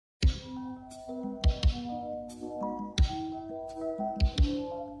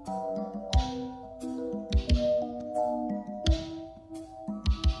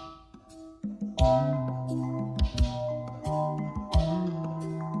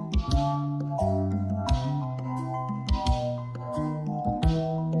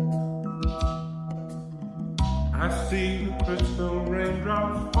see the crystal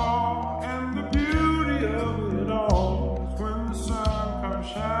raindrops fall, and the beauty of it all is when the sun comes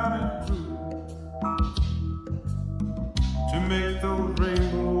shining through to make those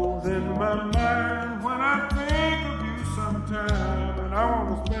rainbows in my mind. When I think of you sometime, and I want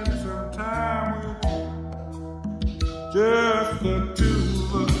to spend some time with you, just the two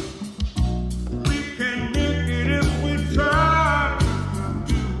of us. We can make it if we try.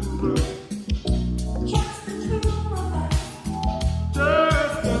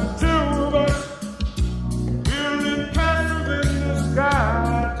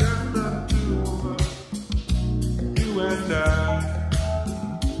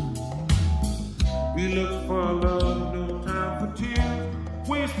 We look for love, no time for tears.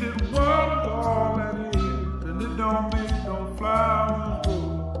 Wasted world is all that is, and it don't make no flowers grow.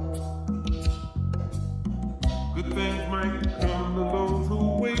 Good things might come to those who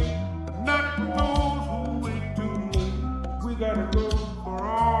wait, but not to those who wait too late. We gotta go for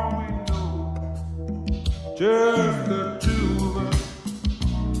all we know. Just the two of us.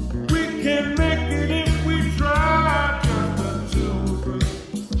 We can make it if we try.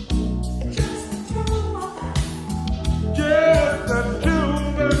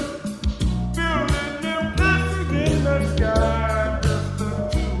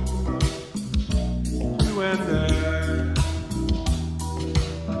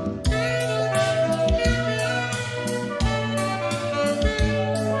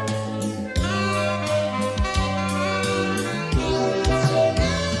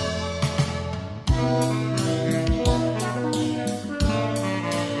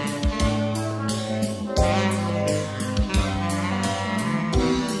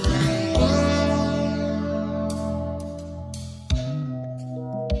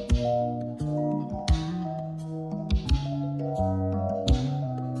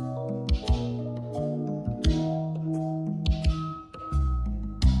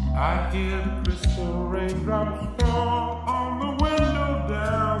 I hear the crystal raindrops fall on the window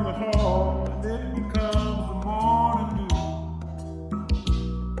down the hall, and it becomes the morning dew.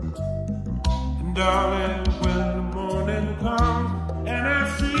 And darling, when the morning comes and I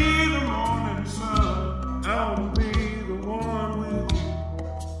see the morning sun, I wanna be the one with you.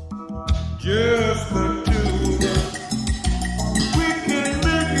 Just the two of us. We can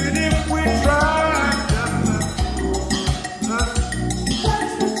make it if we try.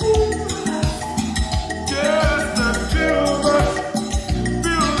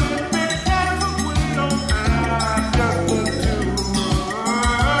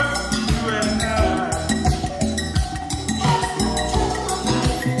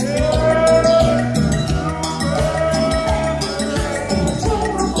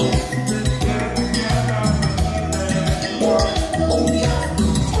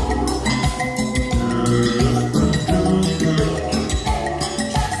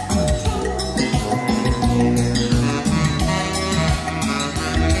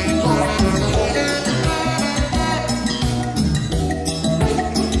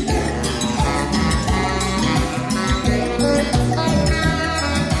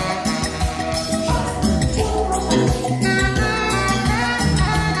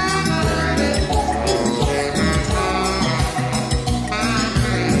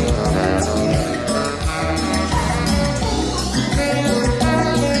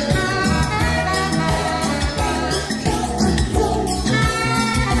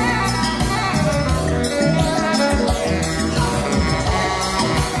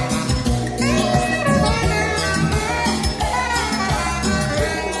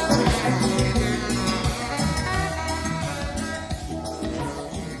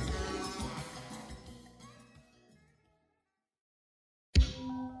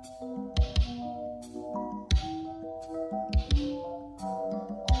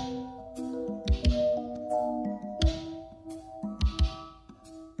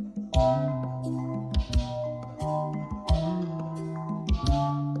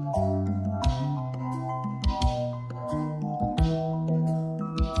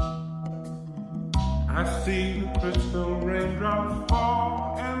 I see the crystal raindrops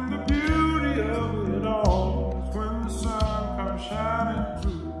fall, and the beauty of it all is when the sun comes shining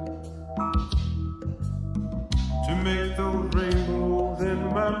through to make those rainbows in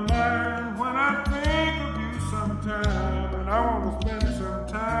my mind. When I think of you sometime, and I want to spend some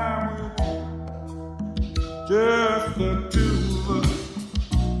time with you, just the two of us.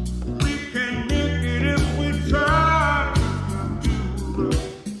 We can make it if we try,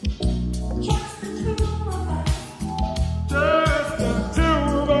 just the two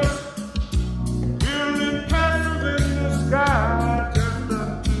of us.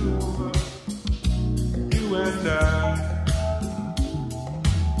 Die.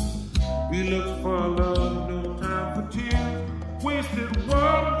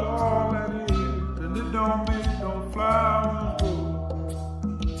 world all that is, and it don't make no flowers grow.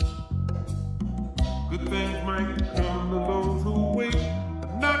 Good things might come to those who wait,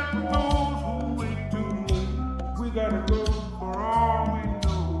 but not for those who wait too late. We gotta go for all we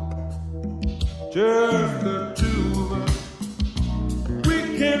know, just the two of us. We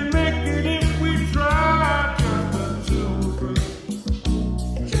can make it if we try, just the two of us.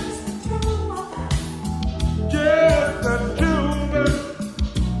 Just the two of us. Just the two of us.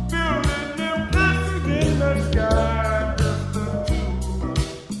 Building them castles in the sky, just the two of us.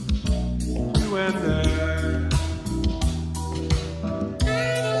 You and I.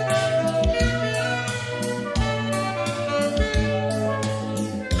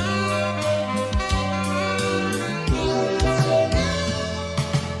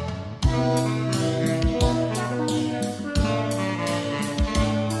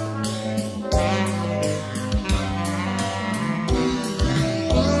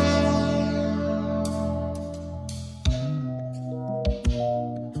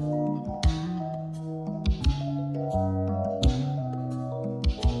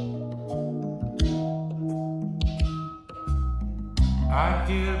 I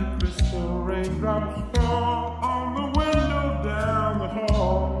hear the crystal raindrops fall on the window down the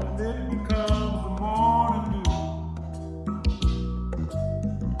hall, and it becomes the morning dew.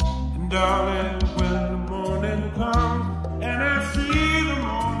 And darling, when the morning comes and I see the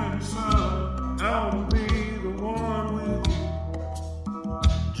morning sun, I will be the one with you,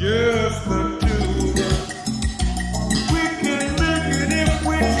 just the two of us. We can make it if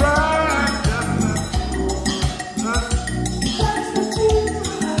we try.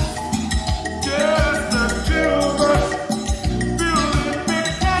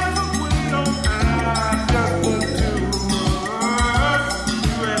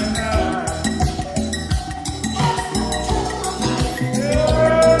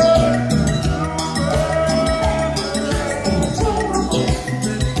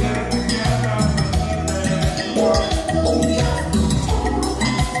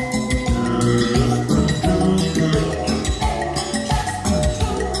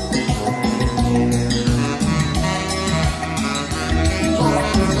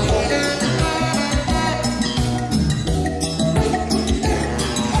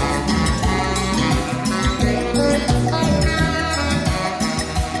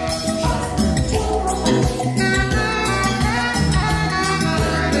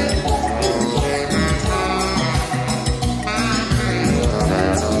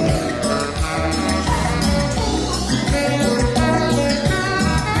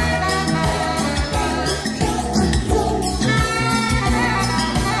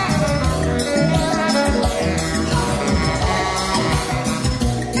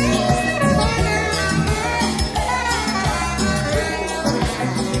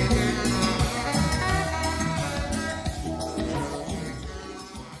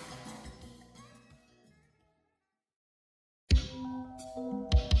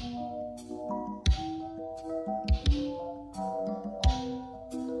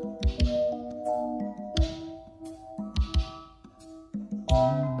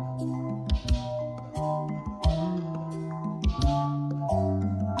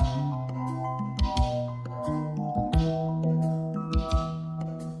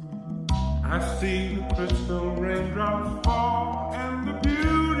 I see the crystal raindrops fall, and the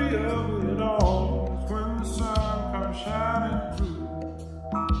beauty of it all is when the sun comes shining through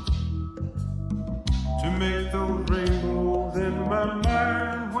to make those rainbows in my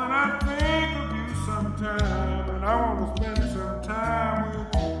mind when I think of you sometime, and I want to spend some time with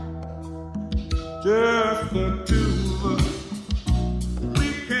you, just the two of us. We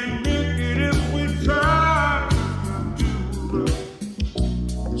can make it if we try.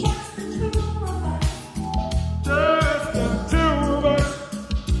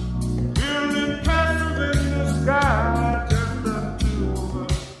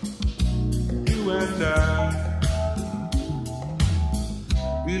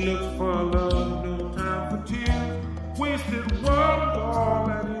 We look for love, no time for tears. Wasted world all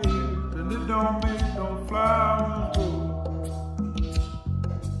that is, and it don't make no flowers grow.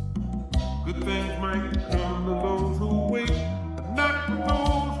 Good things might come to those who wait, but not for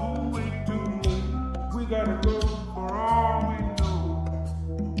those who wait too late. We gotta go for all we know,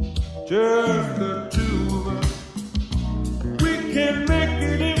 just the two of us. We can make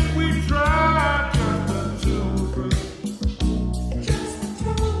it if we try, just the two of us.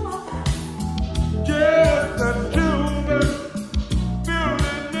 Just the two of us.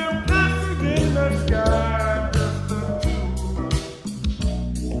 Building them castles in the sky, just the two of us.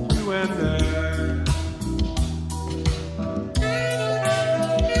 You and I.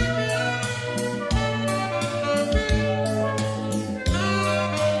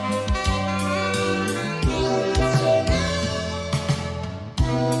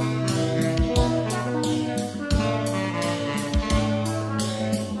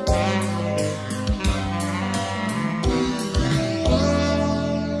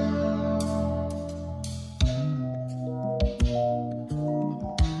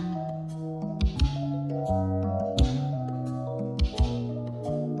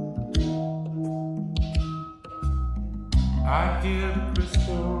 I hear the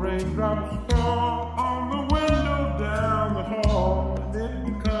crystal raindrops fall on the window down the hall, and it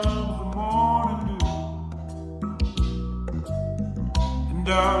becomes the morning dew. And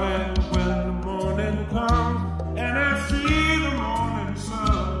darling, when the morning comes and I see the morning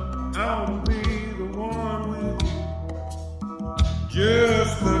sun, I will be the one with you,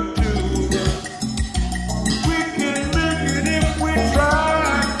 just the two of us. We can make it if we try.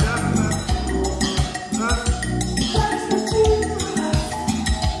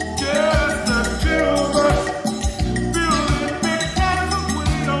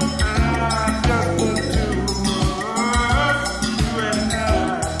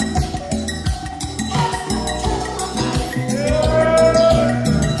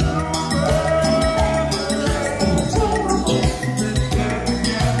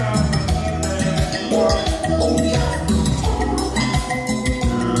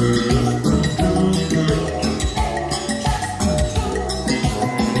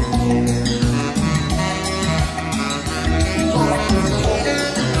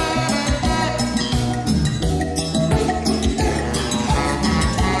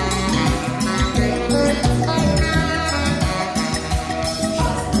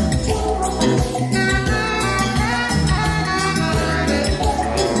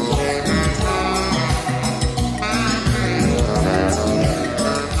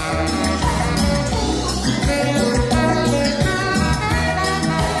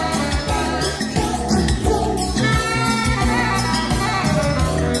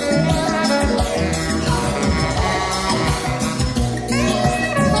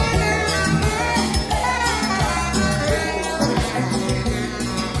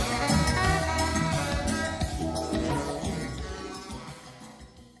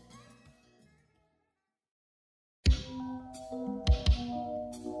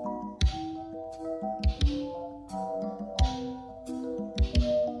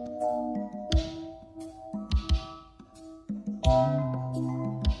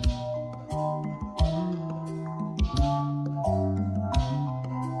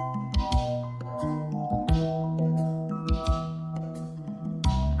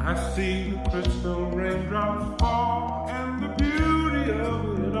 I see the crystal raindrops fall, and the beauty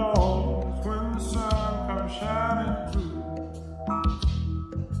of it all is when the sun comes shining through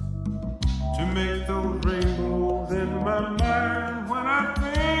to make those rainbows in my mind. When I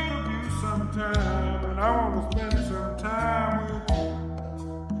think of you sometime, and I want to spend some time with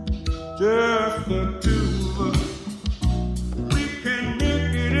you, just the two of us. We can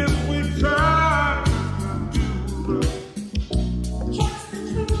make it if we try, just the two of us.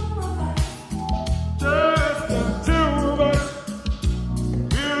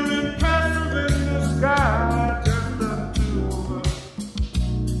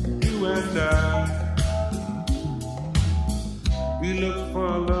 We look for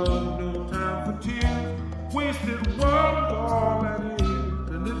love, no time for tears. Wasted world is all that is,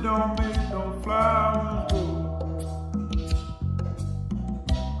 and it don't make no flowers grow.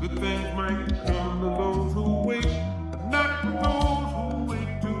 Good things might come to those who wait, but not to those who wait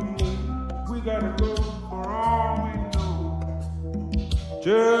too late. We gotta go for all we know,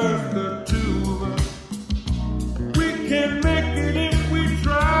 just the two of us. We can make it if we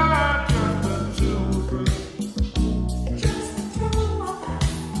try, just the two of us.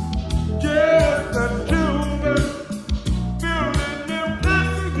 The two of us, building them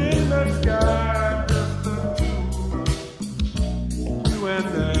blessings in the sky, just the two of us, you and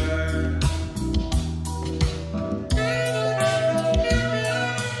I.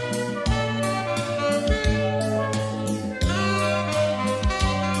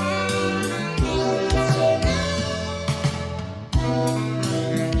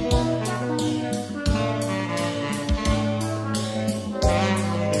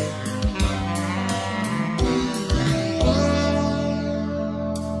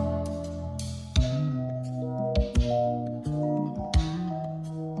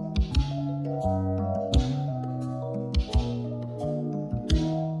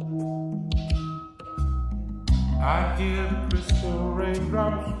 I hear the crystal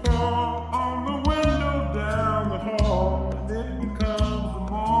raindrops fall on the window down the hall, and it becomes the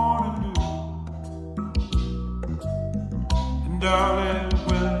morning dew. And darling,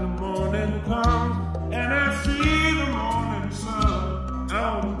 when the morning comes and I see the morning sun, I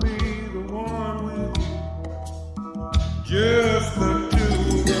will be the one with you, just the two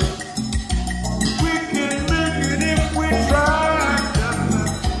of us. We can make it if we try.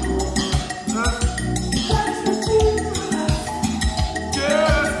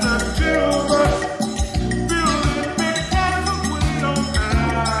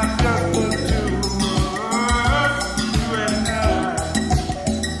 You and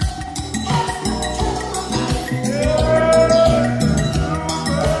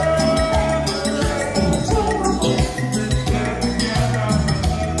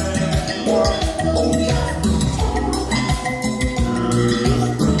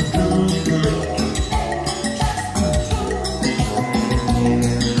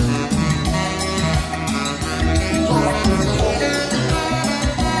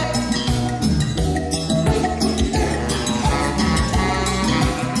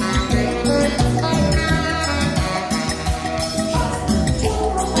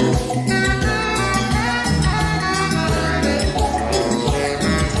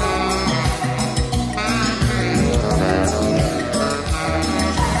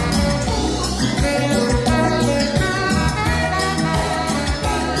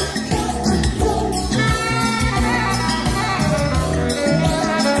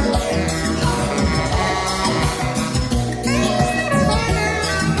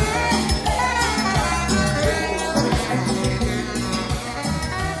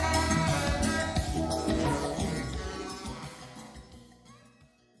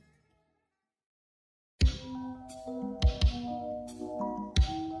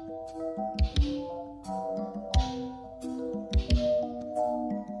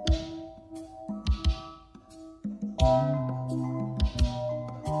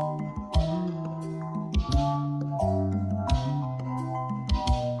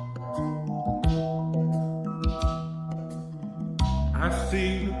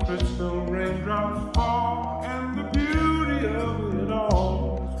see the crystal raindrops fall, and the beauty of it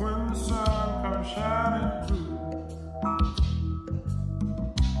all is when the sun comes shining through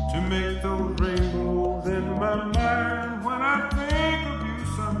to make those rainbows in my mind. When I think of you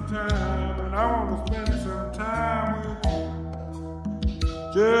sometime, and I want to spend some time with you,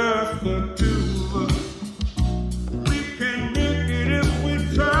 just the two of us. We can make it if we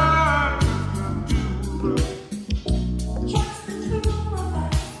try, just the two of us.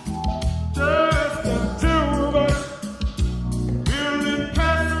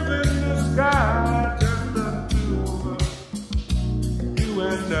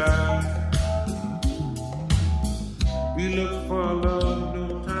 We look for love, no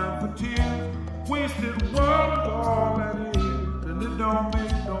time for tears. Wasted world is all that is, and it don't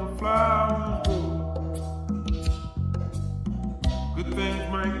make no flowers grow. Good things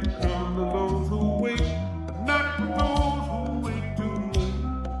might come to those who wait, but not to those who wait too late.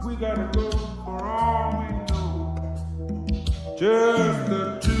 We gotta go for all we know, just the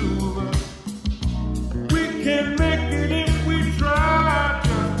two of us. We can make it if we try.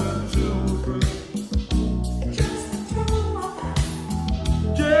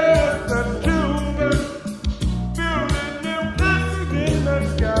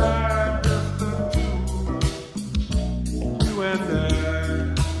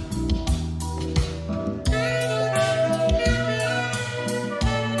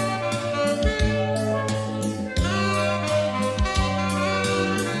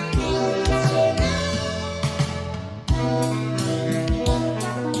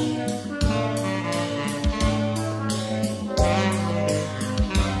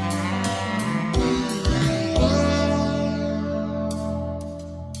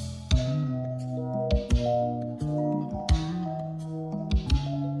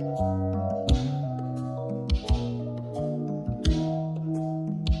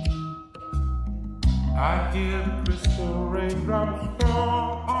 I hear the crystal raindrops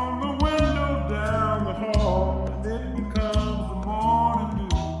fall on the window down the hall, and it becomes the morning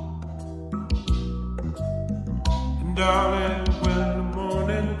dew. And darling, when the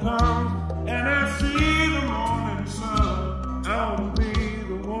morning comes and I see the morning sun, I want to be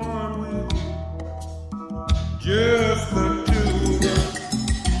the one with you, just the two of us.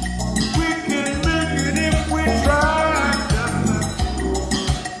 We can make it if we try.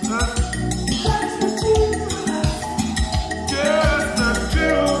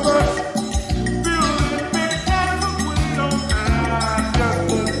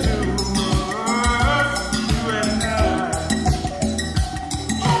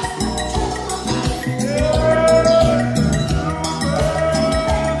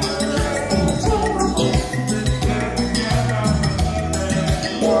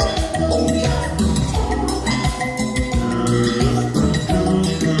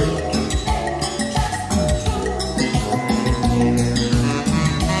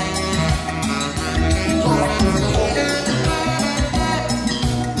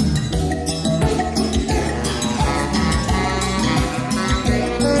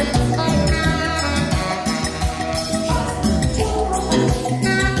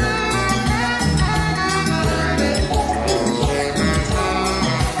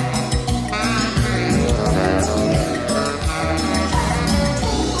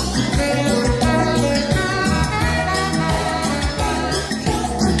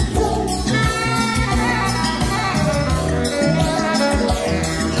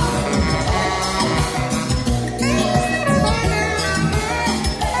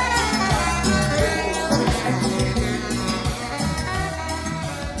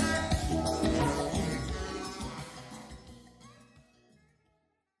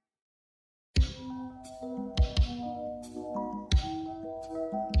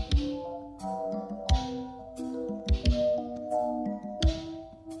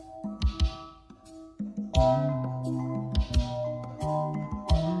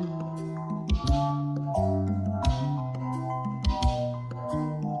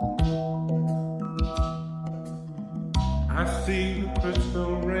 I see the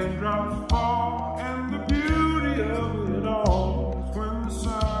crystal raindrops fall, and the beauty of it all is when the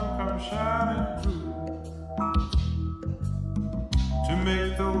sun comes shining through to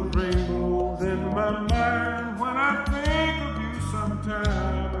make those rainbows in my mind. When I think of you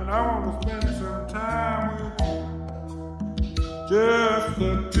sometime, and I want to spend some time with you, just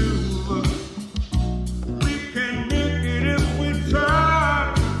the two of us. We can make it if we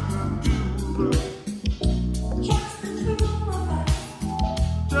try, just the two of us.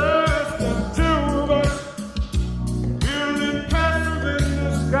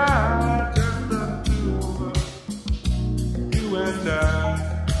 Die.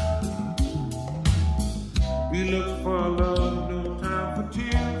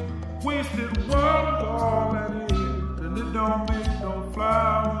 Wasted water's all that is, and it don't make no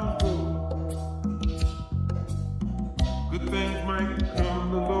flowers grow. Good things might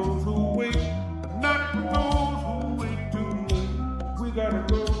come to those who wait, but not for those who wait too late. We gotta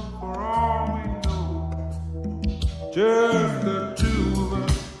go for all we know. Just the two of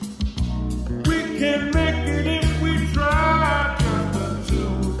us. We can make it if we try. Just the two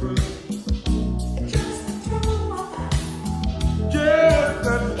of us. Just the two of us. Just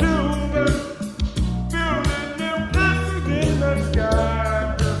the two of us. Building them castles in the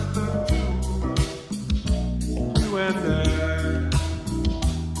sky. Just the two of us. You and I.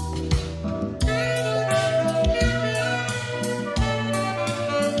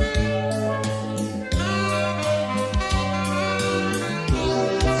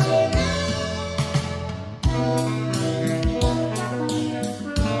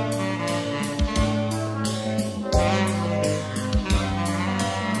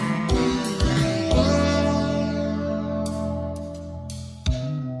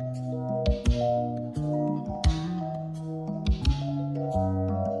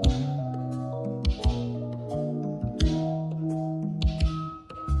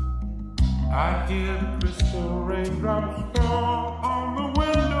 I hear the crystal raindrops fall on the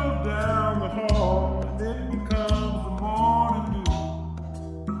window down the hall, and it becomes the morning dew.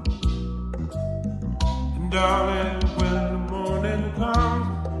 And darling, when the morning comes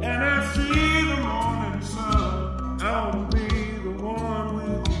and I see the morning sun, I wanna be the one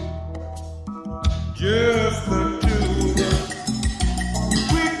with you. Just the two of us.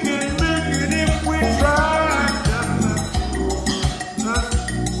 We can make it if we try.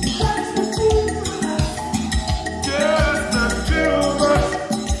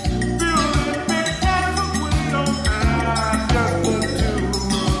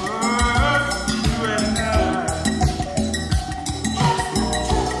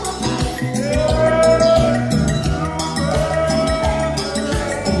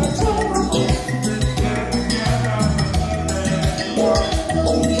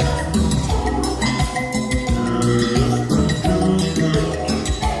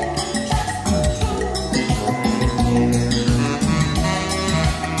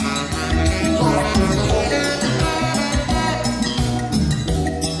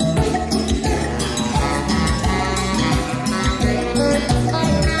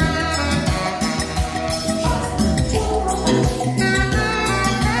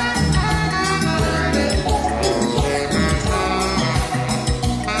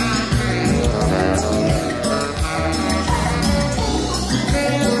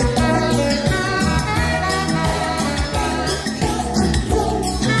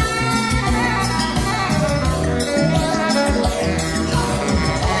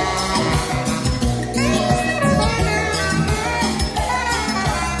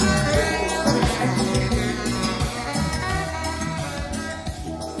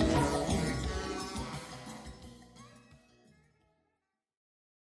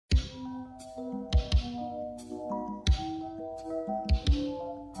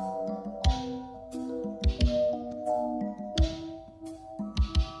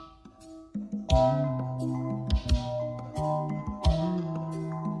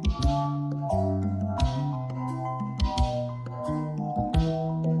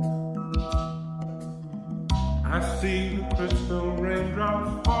 I see the crystal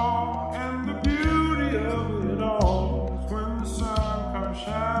raindrops fall, and the beauty of it all is when the sun comes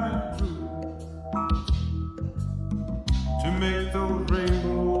shining through to make those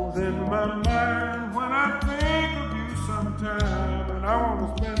rainbows in my mind when I think of you sometime, and I want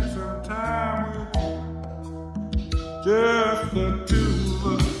to spend some time with you. Just the two of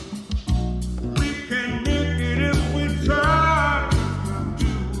us. We can make it if we try.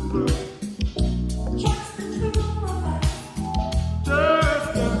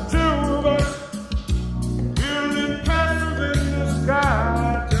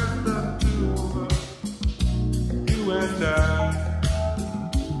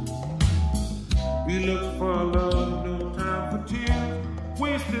 We look for love, no time for tears.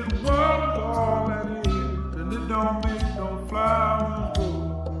 Wasted water's all that is, and it don't make no flowers grow.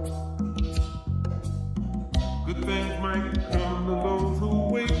 Good things might come to those who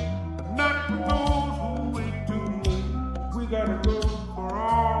wait, but not for those who wait too late. We gotta go for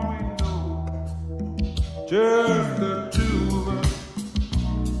all we know. Just the two of us.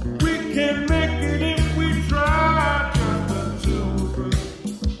 We can make it if we try. Just the two of us.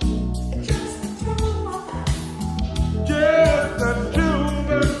 Just the two of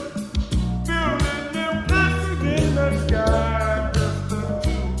us. Building them castles in the sky. Just the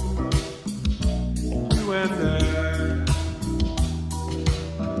two of us. You and I.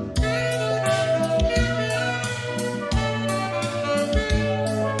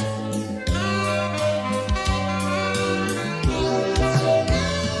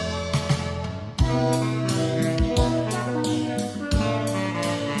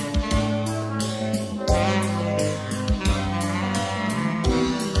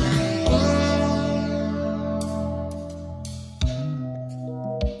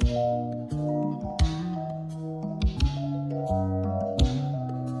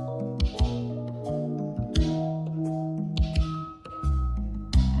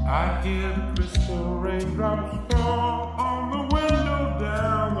 hear the crystal raindrops fall on the window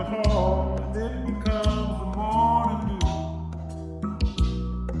down the hall, and it becomes the morning dew.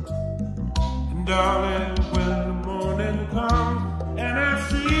 And darling, when the morning comes and I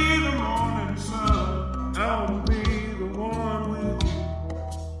see the morning sun, I wanna be the one with you,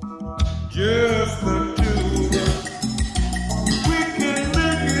 just the two of us. We can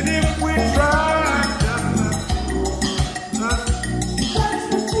make it if we try.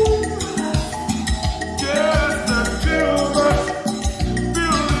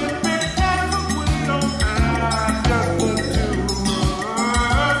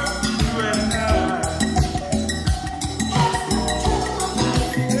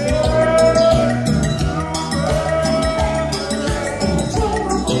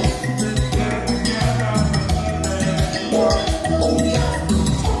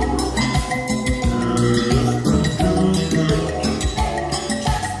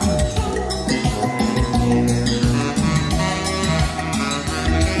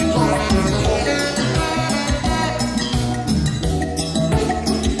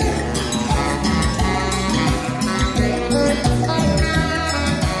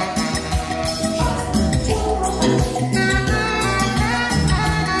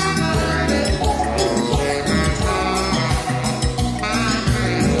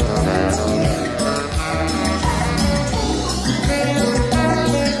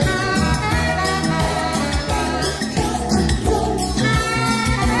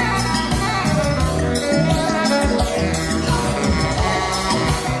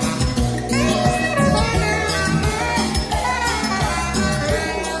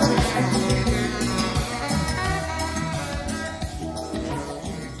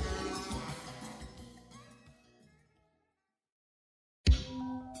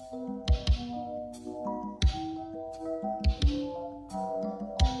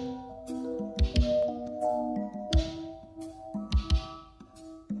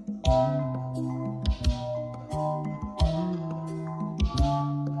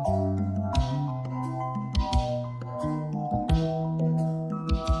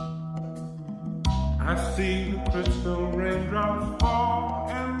 I see the crystal raindrops fall,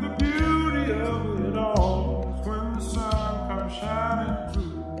 and the beauty of it all is when the sun comes shining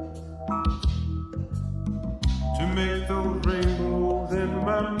through to make those rainbows in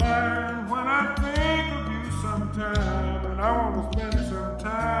my mind. When I think of you sometime, and I want to spend some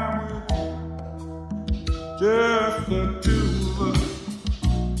time with you, just the two of us.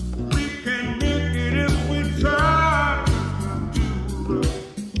 We can make it if we try.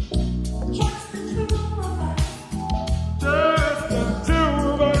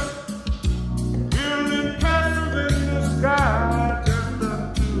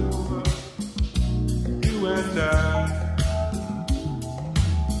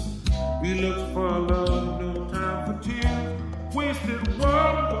 We look for love, no time for tears. Wasted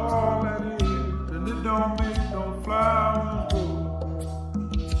water's all that is, and it don't make no flowers grow.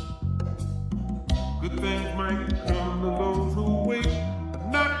 Good things might come to those who wait, but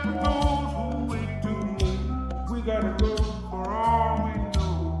not for those who wait too late. We gotta go for all we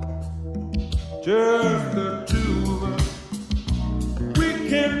know, just the two of us. We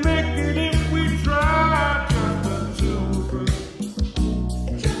can make it if we try.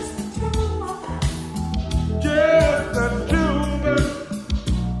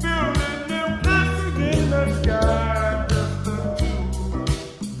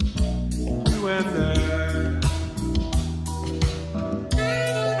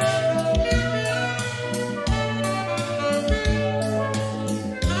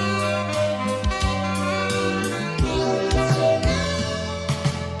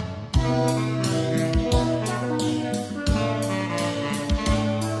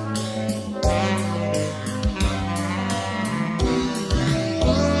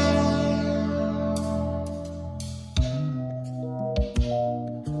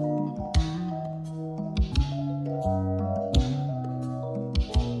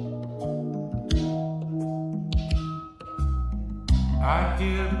 I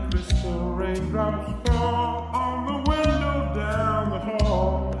hear the crystal raindrops fall on the window down the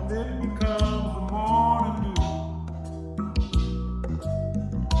hall, and it becomes the morning dew.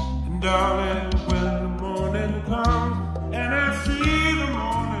 And darling, when the morning comes and I see the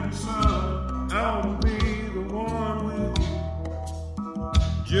morning sun, I wanna be the one with you,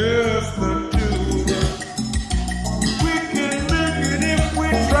 just the two of us. We can make it if we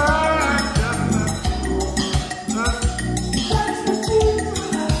try.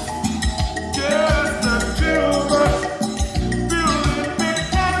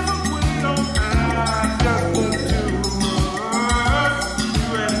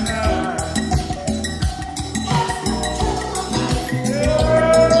 You and I.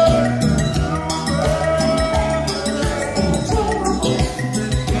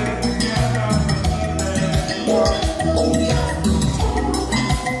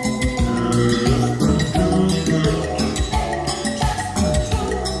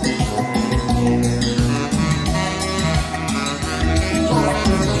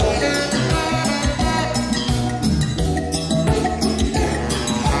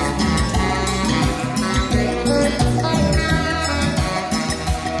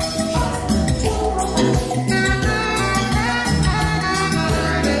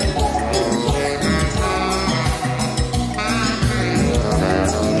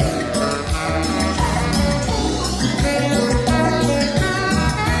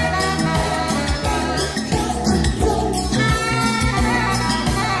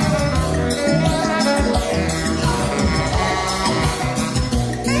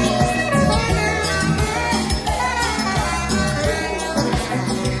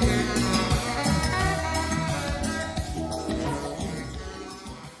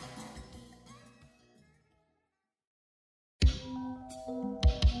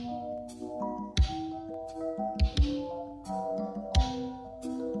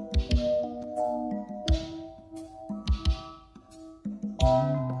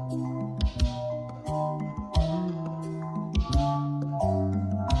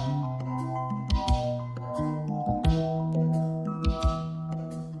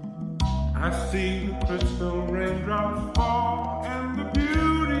 crystal raindrops fall, and the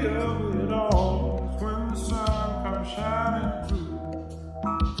beauty of it all is when the sun comes shining through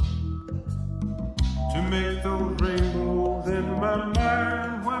to make those rainbows in my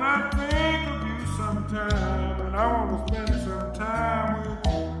mind. When I think of you sometime, and I want to spend some time with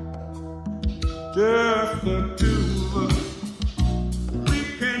you, just the two of us. We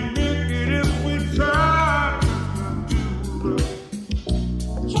can make it if we try.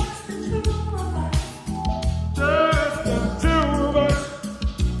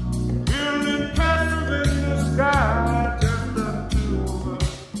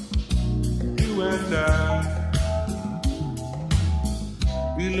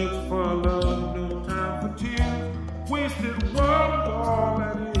 We look for love, no time for tears. Wasted world, all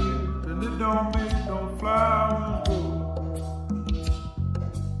that is, and it don't make no flowers grow.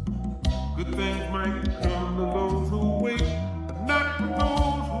 Good things might come to those who wait, but not to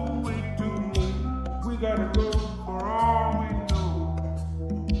those who wait too late. We gotta go for all we know,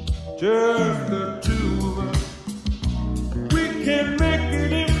 just the two of us. We can make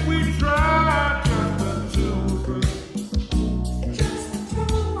it if we try.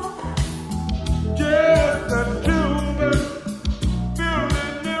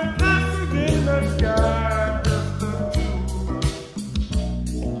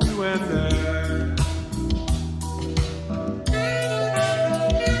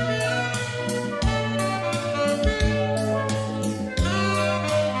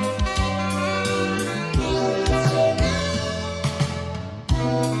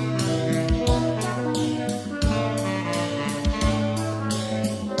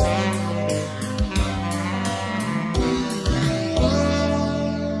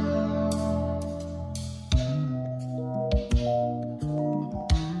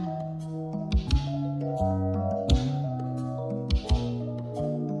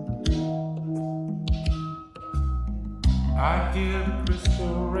 I hear the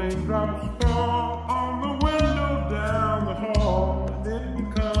crystal raindrops fall on the window down the hall, and it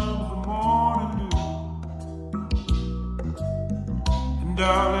becomes the morning dew. And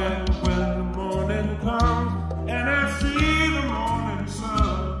darling, when the morning comes and I see the morning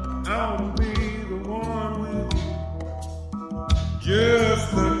sun, I will be the one with you, just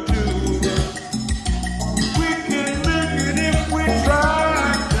the two of us. We can make it if we try.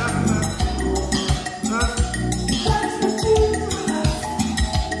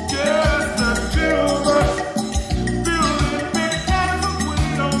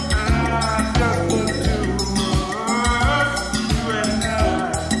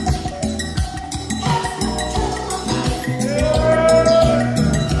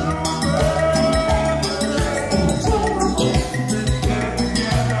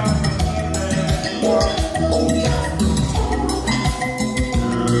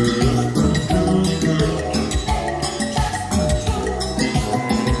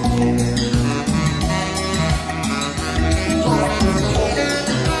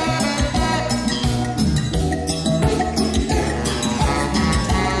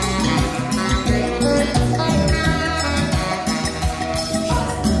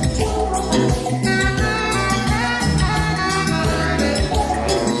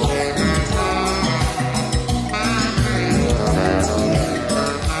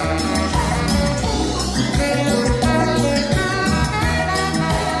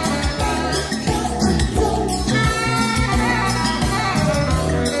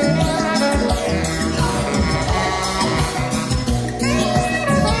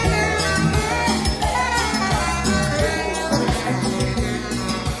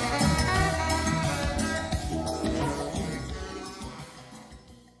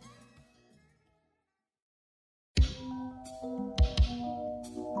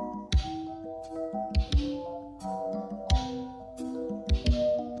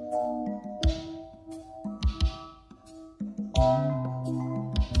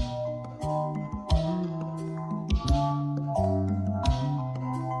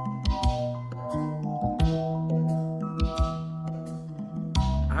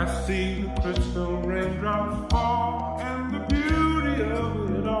 I see the crystal raindrops fall, and the beauty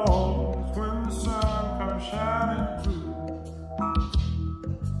of it all is when the sun comes shining through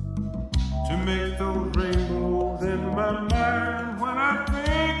to make those rainbows in my mind. When I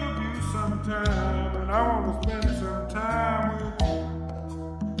think of you sometime, and I want to spend some time with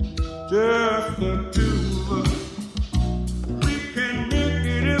you, just the two of us. We can make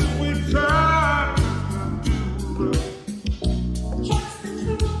it if we try.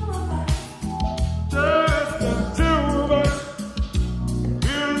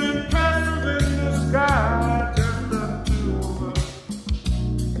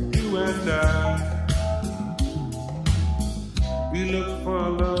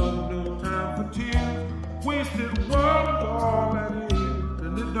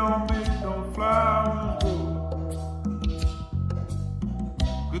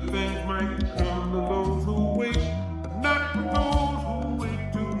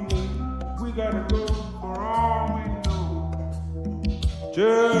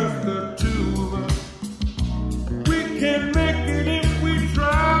 just the two of us. We can make it if we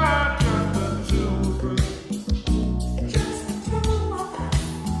try, just the two of us. Just the two of us.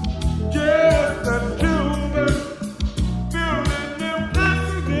 Just the two of us. Building them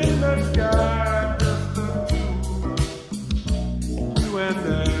castles in the sky, just the two of us. You and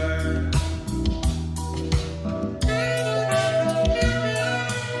I.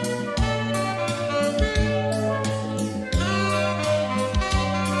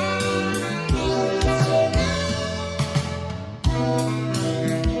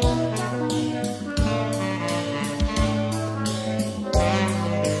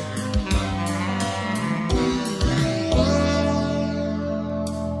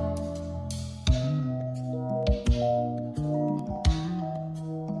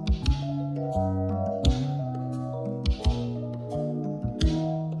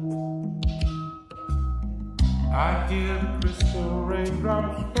 I hear the crystal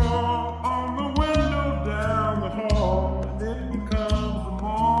raindrops fall on the window down the hall, and it becomes the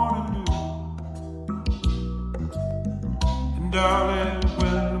morning dew. And darling,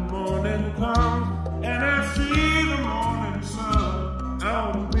 when the morning comes and I see the morning sun, I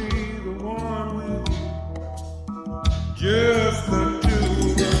want to be the one with you, just the two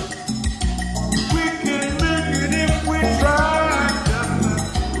of us. We can make it if we try.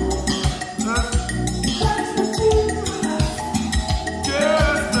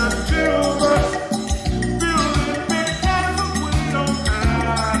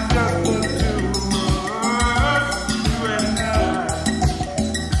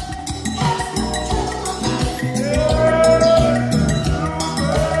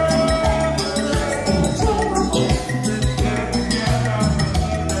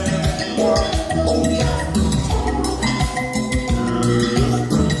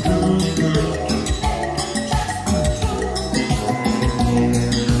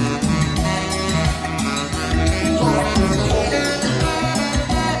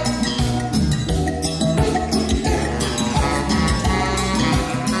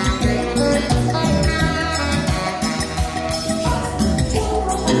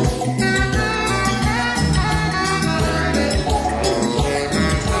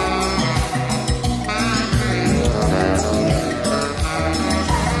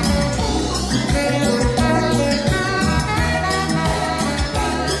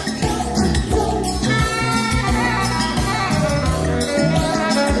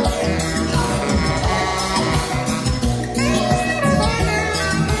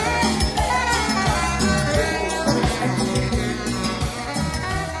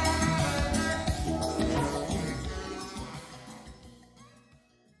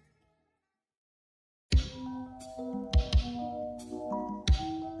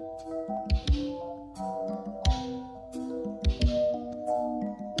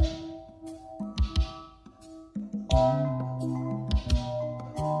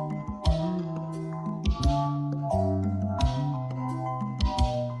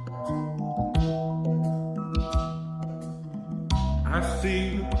 I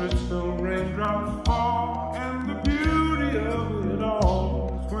see the crystal raindrops fall, and the beauty of it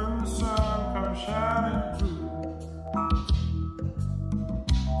all is when the sun comes shining through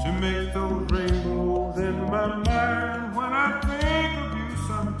to make those rainbows in my mind when I think of you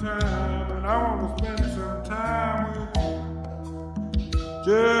sometime, and I want to spend some time with you,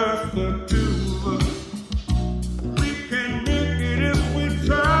 just the two of us. We can make it if we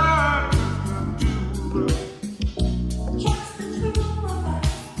try.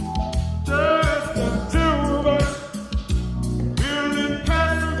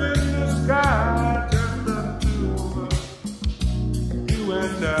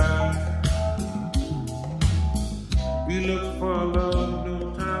 We look for love, no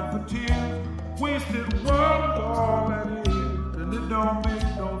time for tears. Wasted world is all that is, and it don't make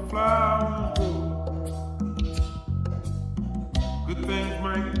no flowers grow. Good things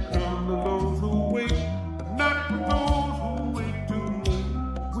might come to those who wait, but not for those who wait too late.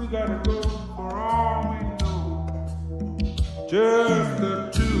 We gotta go for all we know, just the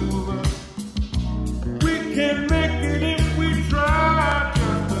two of us. We can make it if we try,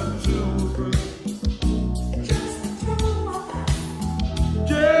 just the two of us.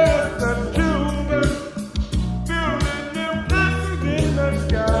 Just the two of us, building them castles in the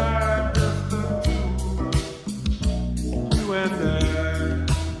sky, just the two of us, you and I.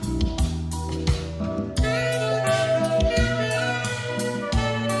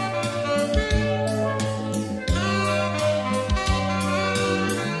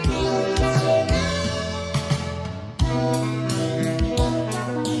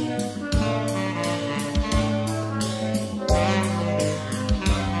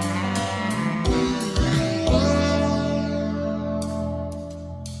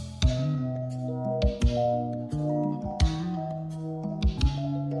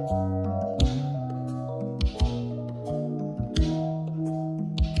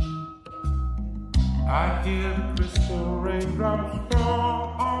 hear the crystal raindrops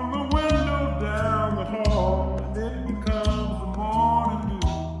fall on the window down the hall, and it becomes the morning dew.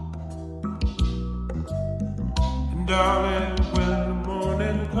 And darling, when the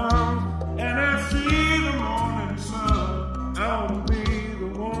morning comes and I see the morning sun, I will be the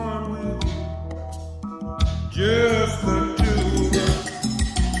one with you, just the two of us.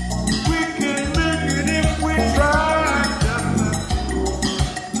 We can make it if we try.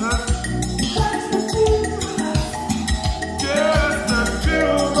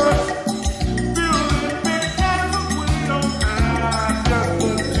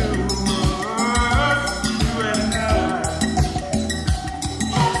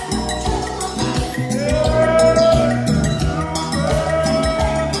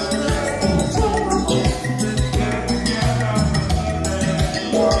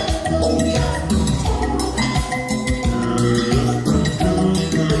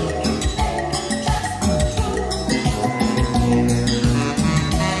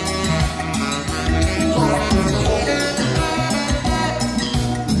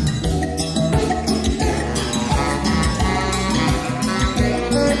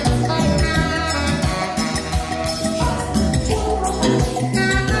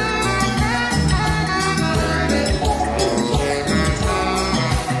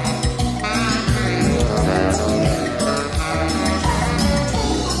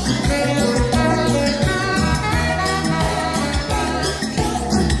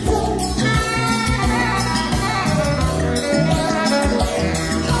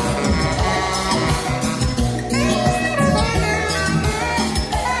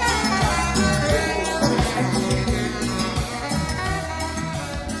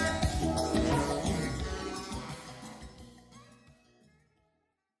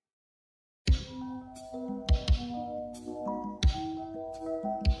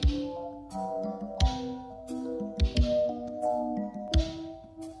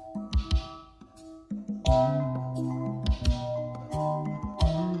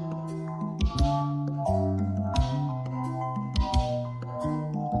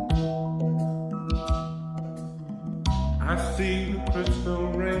 I see the crystal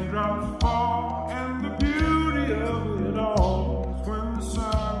raindrops fall, and the beauty of it all is when the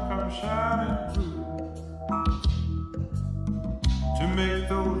sun comes shining through to make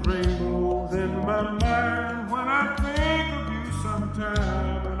those rainbows in my mind. When I think of you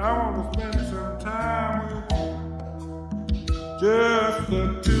sometime, and I want to spend some time with you, just the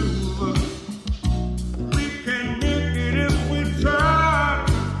two of us. We can make it if we try.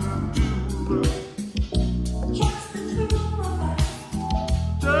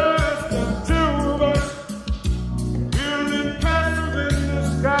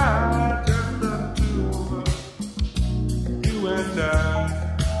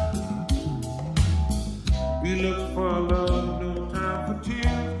 We look for love, no time for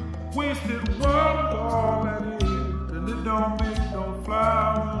tears. Wasted world is all that is, and it don't make no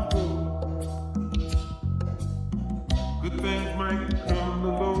flowers grow. Good things might come to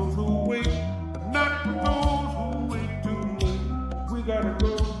those who wait, but not for those who wait too late. We gotta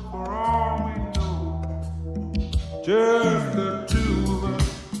go for all we know, just the two of us.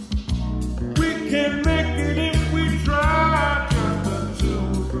 We can make it if we try.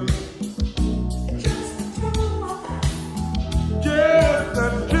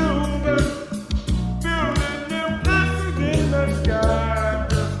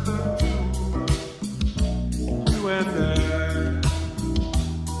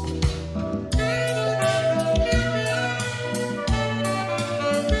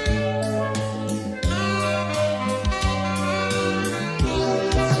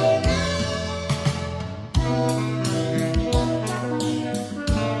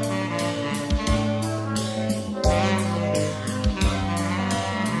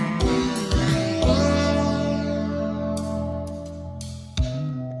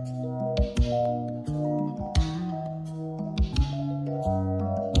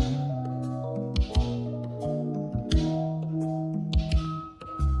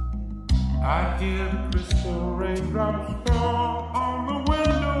 I hear the crystal raindrops fall on the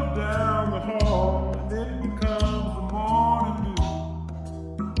window down the hall, and it becomes the morning dew.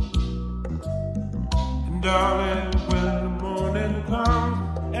 And darling, when the morning comes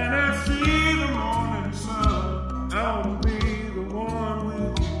and I see the morning sun, I will be the one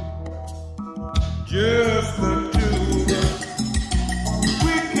with you, just the two of us.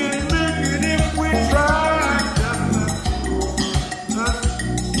 We can make it if we try.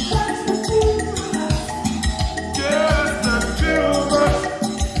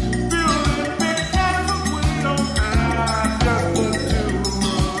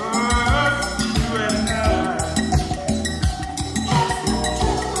 And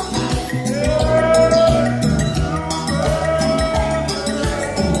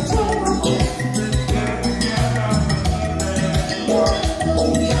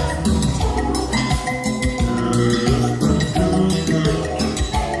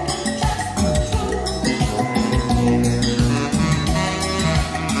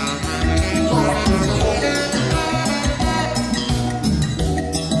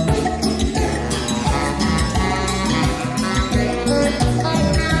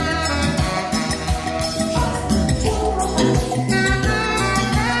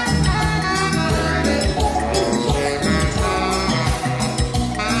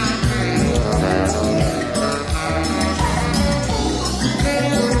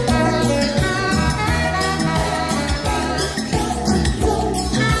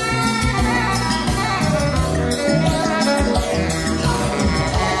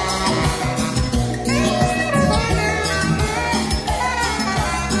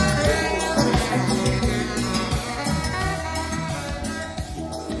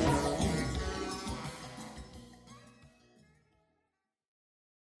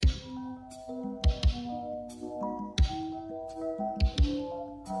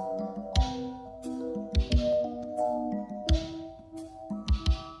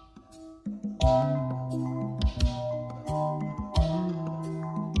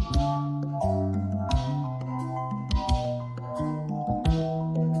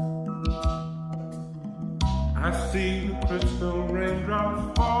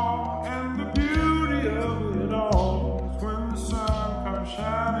raindrops fall, and the beauty of it all is when the sun comes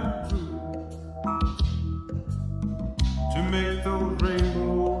shining through to make those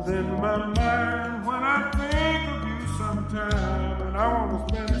rainbows in my mind. When I think of you sometime, and I want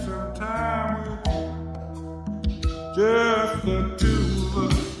to spend some time with you, just the two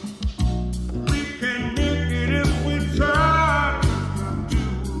of us. We can make it if we try.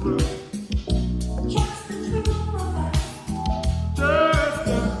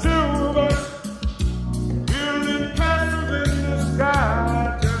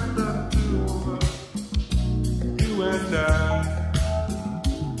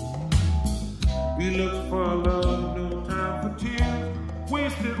 We look for love, no time for tears.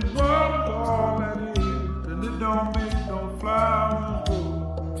 Wasted world is all that is, and it don't make no flowers grow.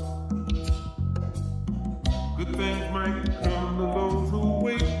 Good things might come to those who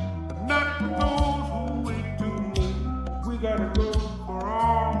wait, but not to those who wait too late. We gotta go for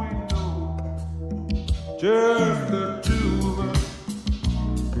all we know, just the two of us.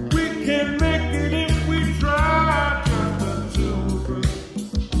 We can make it if we try, just the two of us.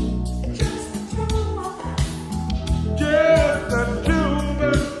 Just the two of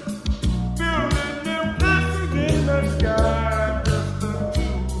us, building them blessings in the sky. Just the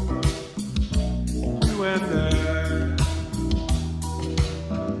two of us, you and I.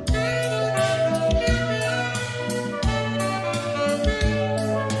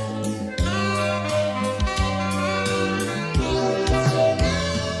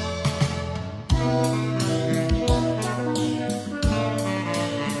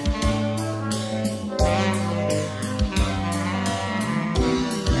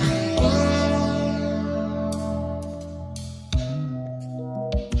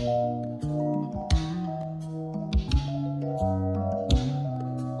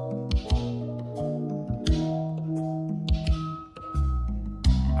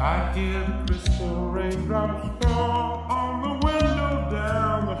 I hear the crystal raindrops fall on the window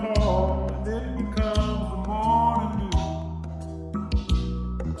down the hall, and it becomes the morning dew.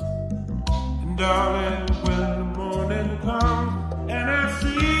 And darling, when the morning comes and I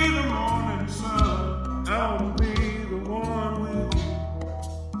see the morning sun, I will be the one with you,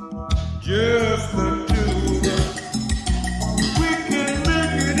 just the two of us. We can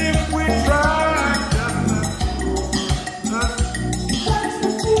make it if we try.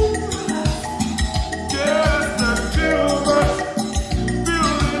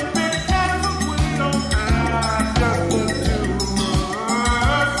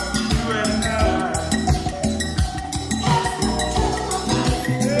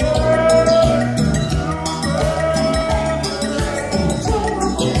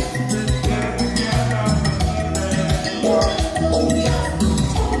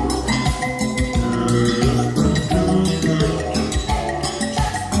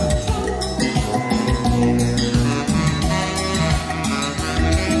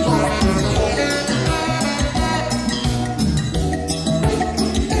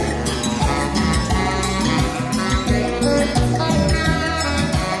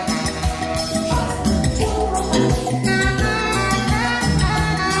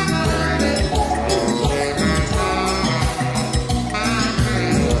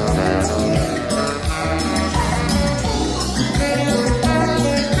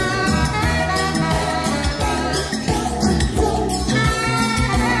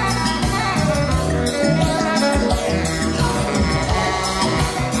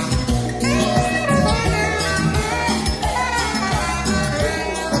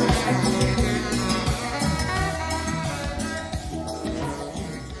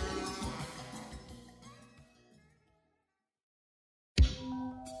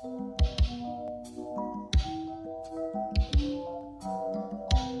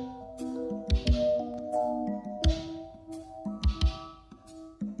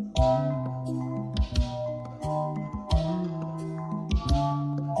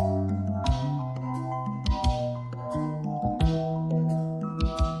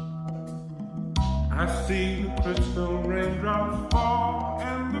 I see the crystal raindrops fall,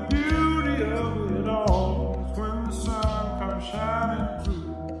 and the beauty of it all is when the sun comes shining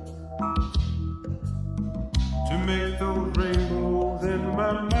through to make those rainbows in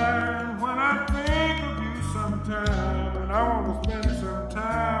my mind. When I think of you sometime, and I want to spend some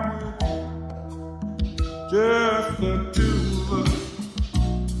time with you, just the two of us.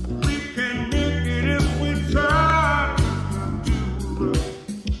 We can make it if we try.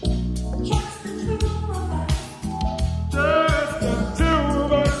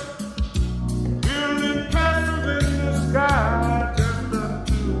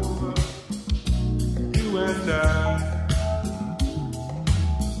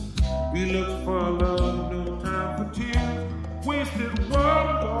 look for love, no time for tears. Wasted world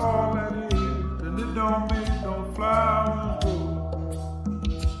is all that is, and it don't make no flowers grow.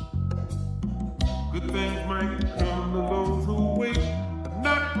 Good things might come to those who wait, but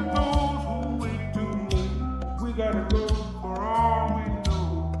not for those who wait too late. We gotta go for all we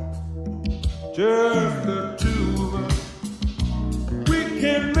know, just the two of us. We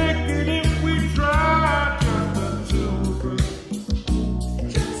can make it if we try, just the two of us.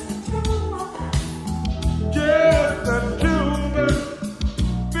 Just the two of us. Just the two of us.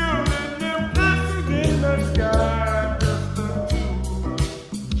 Building them castles in the sky, just the two of us.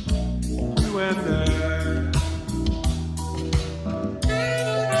 You and I.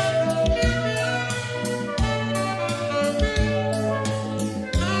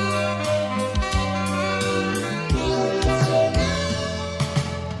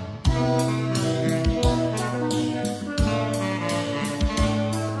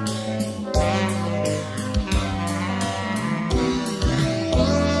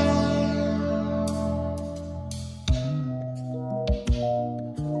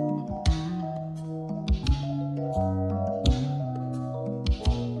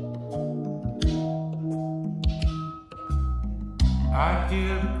 I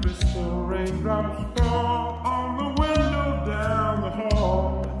hear the crystal raindrops fall on the window down the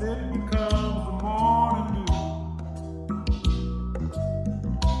hall, and it becomes the morning dew.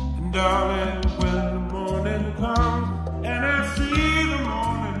 And darling, when the morning comes,